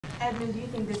Edmond, do you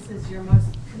think this is your most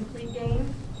complete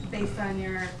game based on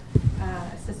your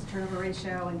assist to turnover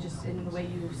ratio and just in the way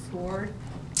you scored?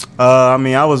 I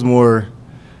mean, I was more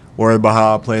worried about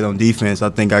how I played on defense.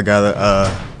 I think I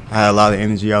had a lot of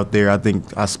energy out there. I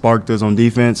think I sparked us on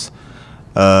defense.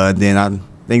 Then I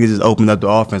think it just opened up the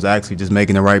offense, actually just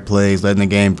making the right plays, letting the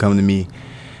game come to me.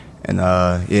 And,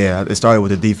 yeah, it started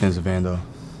with the defensive end, though.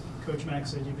 Coach Mack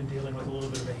said you've been dealing with a little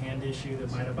bit of a hand issue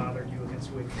that might have bothered you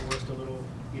against Wake Forest a little.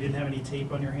 You didn't have any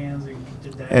tape on your hands? Or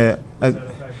did that, yeah, was that a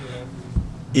factor?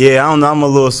 Yeah, I don't know. I'm a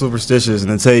little superstitious,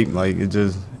 and the tape, like, it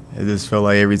just felt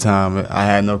like every time I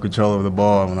had no control over the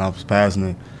ball when I was passing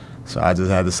it. So I just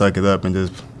had to suck it up and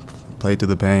just play through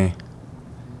the pain.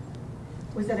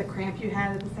 Was that a cramp you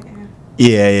had in the second half?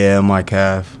 Yeah, my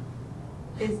calf.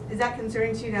 Is that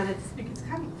concerning to you now that it's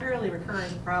kind of a fairly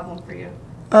recurring problem for you?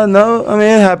 No, I mean,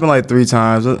 it happened like 3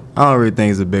 times. I don't really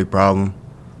think it's a big problem.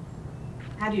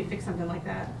 How do you fix something like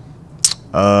that?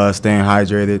 Staying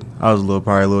hydrated. I was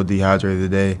probably a little dehydrated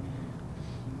today.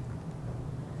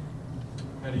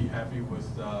 Are you happy with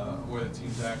where the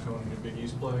team's at going into Big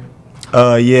East play?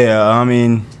 Yeah, I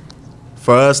mean,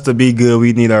 for us to be good,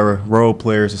 we need our role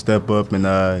players to step up and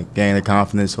gain the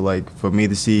confidence. So, like, for me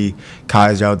to see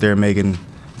Kaiser out there making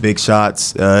big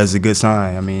shots is a good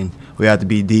sign. I mean, we have to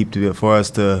be deep for us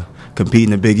to compete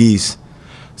in the Big East.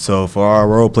 So for our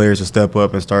role players to step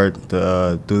up and start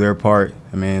to do their part,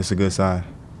 I mean, it's a good sign.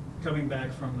 Coming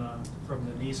back from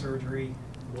the knee surgery,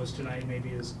 was tonight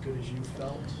maybe as good as you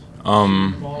felt?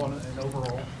 And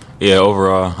overall? Yeah,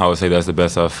 overall, I would say that's the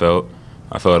best I've felt.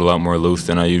 I felt a lot more loose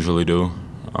than I usually do.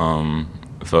 I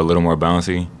felt a little more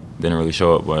bouncy. Didn't really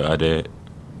show up, but I did.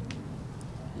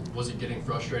 Was it getting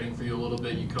frustrating for you a little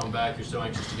bit? You come back, you're so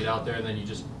anxious to get out there, and then you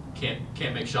just can't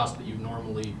make shots that you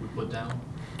normally would put down?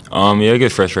 Yeah, it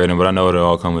gets frustrating, but I know it'll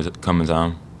all come in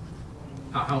time.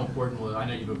 How important was it? I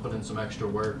know you've been putting in some extra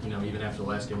work, even after the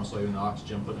last game I saw you in the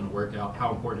oxygen putting in a workout.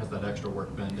 How important has that extra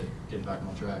work been to getting back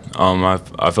on track?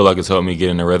 I feel like it's helped me get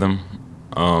in the rhythm,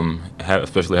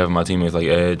 especially having my teammates like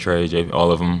Ed, Trey, Jay,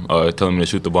 all of them telling me to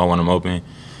shoot the ball when I'm open.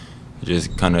 It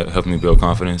just kind of helped me build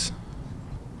confidence.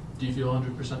 Do you feel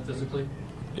 100% physically?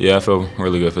 Yeah, I feel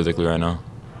really good physically right now.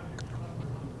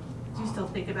 Do you still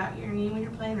think about your knee when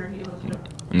you're playing, or are you able to?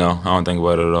 No, I don't think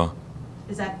about it at all.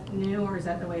 Is that new, or is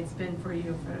that the way it's been for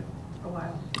you for a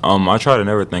while? I try to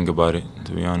never think about it,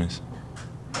 to be honest.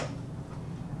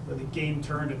 So the game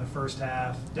turned in the first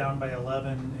half, down by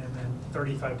 11, and then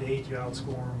 35-8, you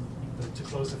outscore them to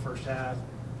close the first half.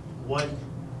 What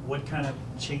kind of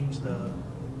changed the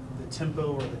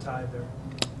tempo or the tide there?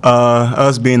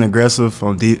 Us being aggressive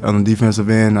on the defensive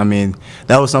end. I mean,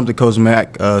 that was something Coach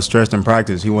Mack stressed in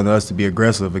practice. He wanted us to be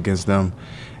aggressive against them.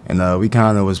 And we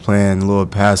kind of was playing a little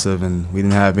passive, and we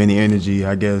didn't have any energy,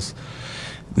 I guess.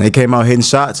 And they came out hitting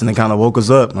shots, and they kind of woke us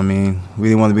up. I mean, we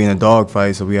didn't want to be in a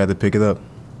dogfight, so we had to pick it up.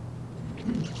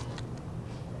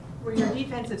 Were your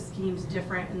defensive schemes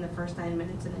different in the first 9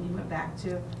 minutes, and then you went back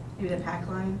to maybe the pack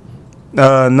line?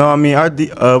 No, I mean,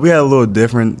 we had a little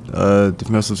different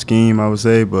defensive scheme, I would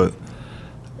say, but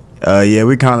yeah,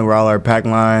 we kind of were all our pack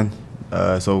line.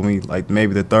 So when we,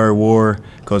 maybe the third war,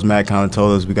 Coach Mack kind of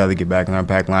told us we got to get back in our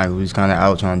pack line because we was kind of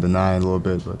out trying to deny it a little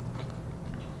bit. But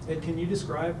Ed, can you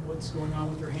describe what's going on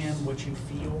with your hand, what you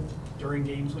feel during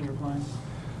games when you're playing?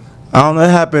 I don't know. It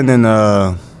happened in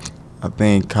I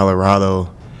think Colorado,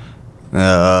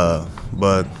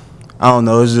 but I don't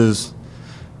know. It's just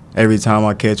every time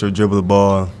I catch or dribble the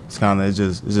ball, it's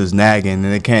just nagging,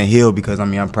 and it can't heal because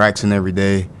I'm practicing every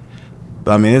day.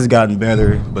 But it's gotten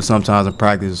better. But sometimes in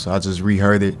practice, I just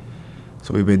reheard it.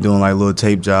 So we've been doing little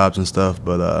tape jobs and stuff.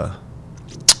 But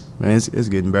man, it's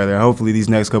getting better. Hopefully these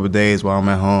next couple of days while I'm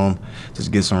at home,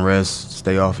 just get some rest,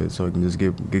 stay off it, so we can just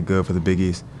get good for the Big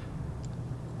East.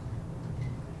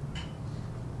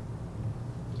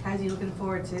 Kaiser, you looking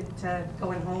forward to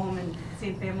going home and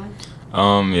seeing family?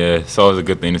 Yeah, it's always a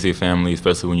good thing to see family,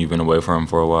 especially when you've been away from them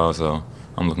for a while. So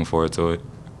I'm looking forward to it.